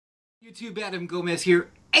YouTube, Adam Gomez here,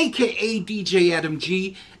 aka DJ Adam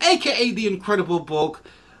G, aka The Incredible Bulk.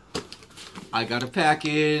 I got a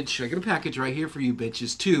package. I got a package right here for you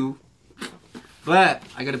bitches too. But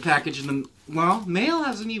I got a package and well, mail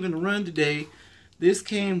hasn't even run today. This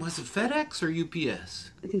came, was it FedEx or UPS?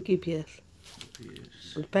 I think UPS.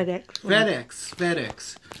 Or FedEx.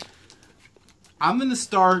 FedEx. I'm gonna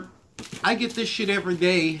start, I get this shit every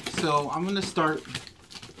day, so I'm gonna start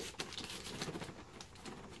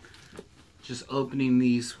just opening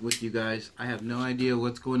these with you guys. I have no idea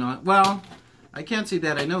what's going on. Well, I can't say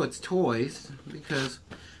that I know it's toys, because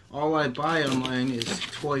all I buy online is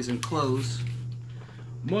toys and clothes.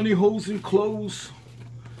 Money, holes, and clothes.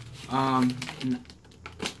 Well,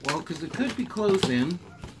 because it could be clothes in.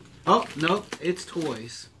 Oh, no, it's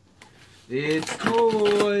toys. It's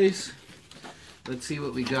toys. Let's see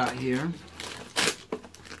what we got here.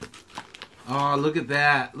 Oh, look at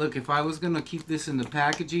that. Look, if I was going to keep this in the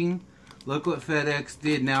packaging, look what FedEx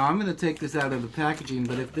did. Now, I'm going to take this out of the packaging,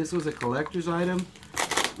 but if this was a collector's item,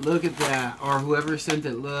 look at that. Or whoever sent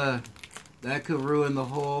it, look. That could ruin the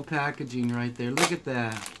whole packaging right there. Look at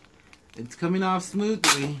that. It's coming off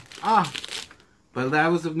smoothly. Ah! But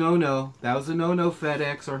that was a no-no. That was a no-no,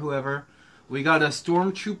 FedEx or whoever. We got a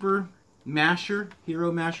Stormtrooper Masher,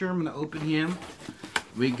 Hero Masher. I'm going to open him.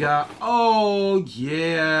 We got, oh,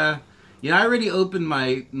 yeah. Yeah, I already opened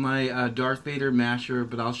my Darth Vader Masher,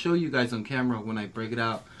 but I'll show you guys on camera when I break it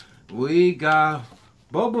out. We got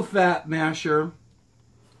Boba Fett Masher.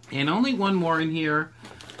 And only one more in here.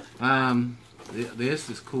 This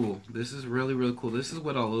is cool. This is really, really cool. This is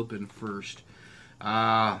what I'll open first.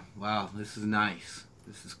 Wow, this is nice.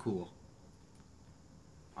 This is cool.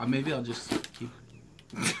 Maybe I'll just keep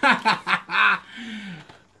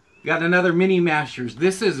Got another mini Mashers.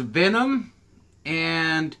 This is Venom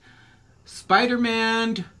and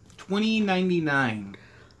Spider-Man 2099.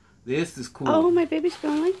 This is cool. Oh, my baby's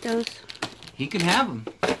gonna like those. He can have them.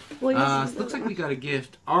 Well, looks like we got a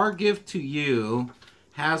gift. Our gift to you,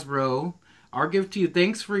 Hasbro. Our gift to you.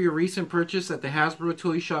 Thanks for your recent purchase at the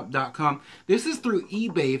HasbroToyShop.com. This is through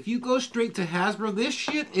eBay. If you go straight to Hasbro, this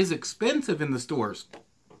shit is expensive in the stores.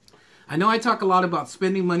 I know I talk a lot about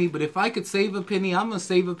spending money, but if I could save a penny, I'm going to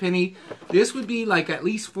save a penny. This would be like at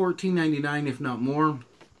least $14.99, if not more.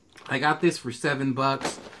 I got this for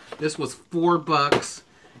 $7. This was $4.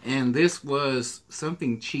 And this was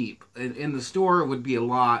something cheap. In the store, it would be a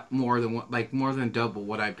lot more than what, like more than double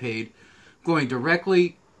what I paid. Going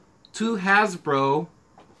directly to Hasbro,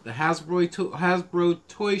 the Hasbro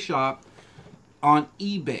Toy Shop on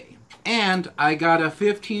eBay. And I got a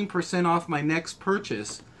 15% off my next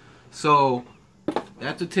purchase. So,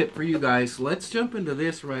 that's a tip for you guys. Let's jump into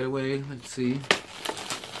this right away. Let's see.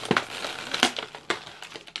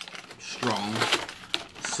 Strong.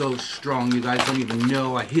 So strong, you guys don't even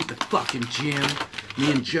know. I hit the fucking gym.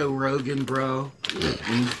 Me and Joe Rogan, bro.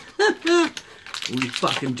 We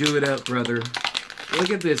fucking do it up, brother. Look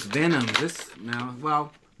at this Venom. This, now,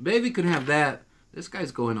 well, baby could have that. This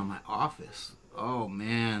guy's going on my office. Oh,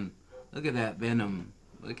 man. Look at that Venom.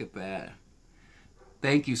 Look at that.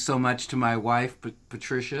 Thank you so much to my wife,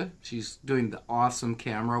 Patricia. She's doing the awesome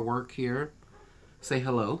camera work here. Say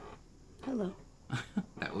hello. Hello.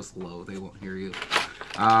 That was low. They won't hear you.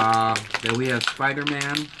 Then we have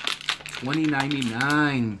Spider-Man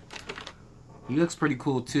 2099. He looks pretty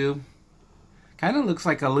cool too. Kind of looks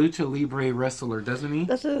like a Lucha Libre wrestler, doesn't he?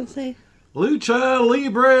 That's what I'm saying. Lucha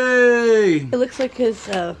Libre! It looks like his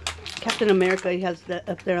Captain America. He has that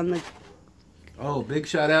up there on the... Oh, big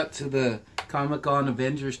shout out to the Comic-Con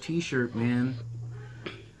Avengers t-shirt, man.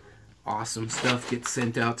 Awesome stuff gets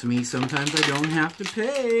sent out to me. Sometimes I don't have to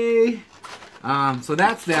pay. So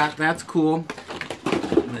that's that. That's cool.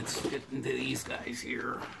 Let's get into these guys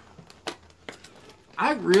here.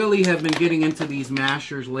 I really have been getting into these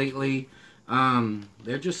Mashers lately.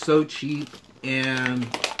 They're just so cheap, and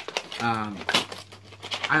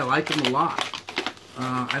I like them a lot.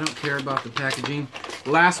 I don't care about the packaging.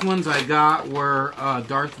 The last ones I got were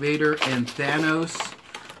Darth Vader and Thanos.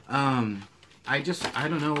 I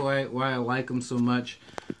don't know why I like them so much.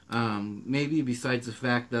 Maybe besides the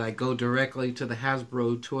fact that I go directly to the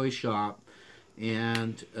Hasbro Toy Shop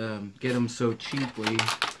and get them so cheaply.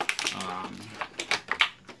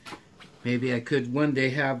 Maybe I could one day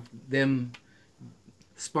have them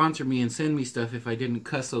sponsor me and send me stuff if I didn't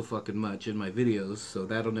cuss so fucking much in my videos, so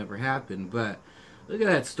that'll never happen. But look at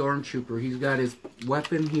that Stormtrooper. He's got his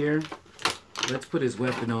weapon here. Let's put his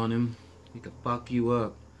weapon on him. He can fuck you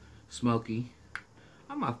up, Smokey.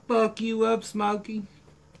 I'm gonna fuck you up, Smokey.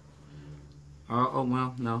 Oh,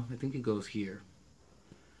 well, no. I think it goes here.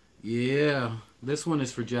 Yeah. This one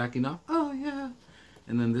is for jacking off. Oh, yeah.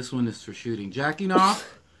 And then this one is for shooting. Jacking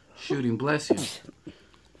off, shooting. Bless you.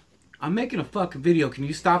 I'm making a fucking video. Can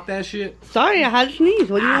you stop that shit? Sorry, I had to sneeze.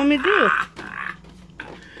 What do you want me to do?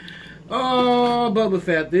 Oh, Boba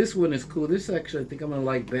Fett. This one is cool. This actually I think I'm going to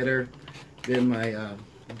like better than my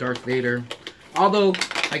Darth Vader. Although,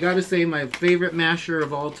 I gotta say, my favorite masher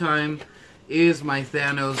of all time is my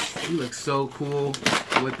Thanos. He looks so cool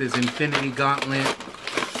with his Infinity Gauntlet.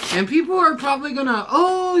 And people are probably gonna,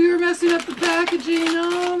 oh, you're messing up the packaging.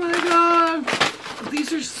 Oh my god. But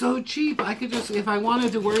these are so cheap. I could just, if I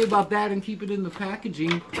wanted to worry about that and keep it in the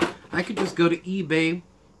packaging, I could just go to eBay,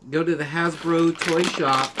 go to the Hasbro toy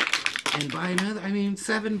shop, and buy another. I mean,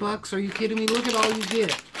 $7. Are you kidding me? Look at all you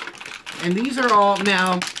get. And these are all,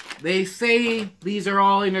 now, they say these are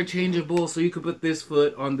all interchangeable, so you could put this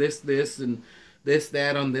foot on this, and this,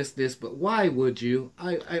 that on this, but why would you?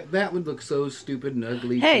 That would look so stupid and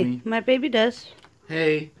ugly to me. Hey, my baby does.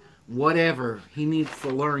 Hey, whatever. He needs to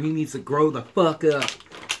learn. He needs to grow the fuck up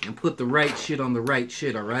and put the right shit on the right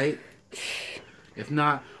shit, alright? If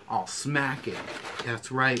not, I'll smack him.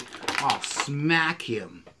 That's right. I'll smack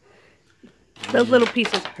him. Those little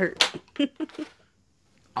pieces hurt.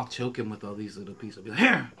 I'll choke him with all these little pieces. I'll be like,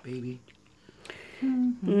 here, baby.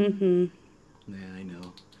 Mm-hmm. Yeah, I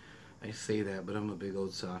know. I say that, but I'm a big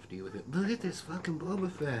old softy with it. Look at this fucking Boba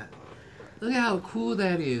Fett. Look at how cool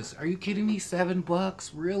that is. Are you kidding me?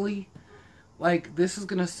 $7? Really? Like, this is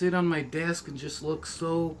gonna sit on my desk and just look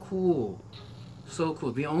so cool. So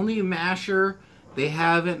cool. The only masher they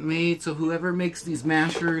haven't made, so whoever makes these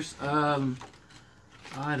mashers, I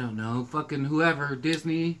don't know, fucking whoever,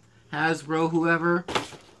 Disney, Hasbro, whoever,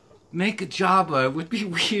 make a Jabba. It would be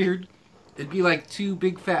weird. It'd be like two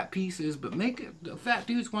big fat pieces, but make it, fat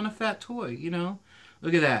dudes want a fat toy, you know?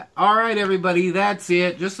 Look at that. Alright, everybody, that's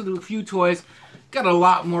it. Just a few toys. Got a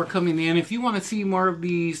lot more coming in. If you want to see more of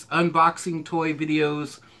these unboxing toy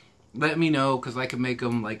videos, let me know, because I can make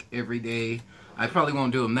them like every day. I probably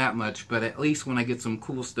won't do them that much, but at least when I get some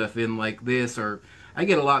cool stuff in like this, or I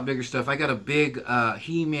get a lot bigger stuff. I got a big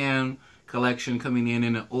He-Man collection coming in,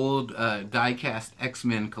 and an old die-cast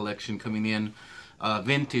X-Men collection coming in,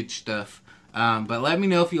 vintage stuff. But let me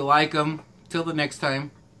know if you like them. Till the next time,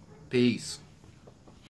 peace.